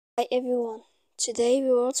Hi everyone, today we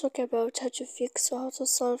will talk about how to fix or how to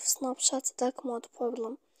solve Snapchat dark mode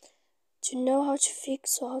problem. To know how to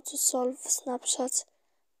fix or how to solve Snapchat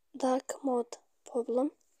dark mode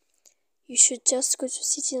problem, you should just go to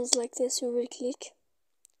settings like this. You will click.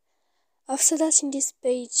 After that, in this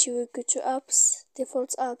page you will go to apps,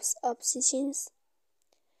 default apps, app settings.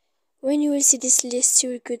 When you will see this list,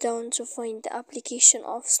 you will go down to find the application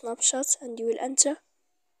of Snapchat and you will enter.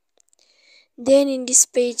 Then in this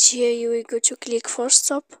page here you will go to click for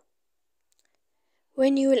stop.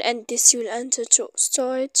 When you will end this, you will enter to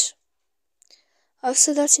storage.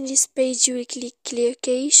 After that, in this page you will click clear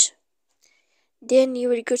cache. Then you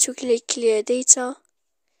will go to click clear data,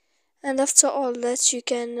 and after all that you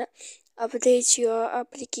can update your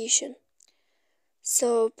application.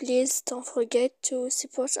 So please don't forget to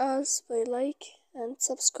support us by like and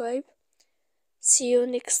subscribe. See you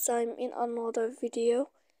next time in another video,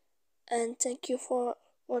 and thank you for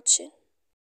watching.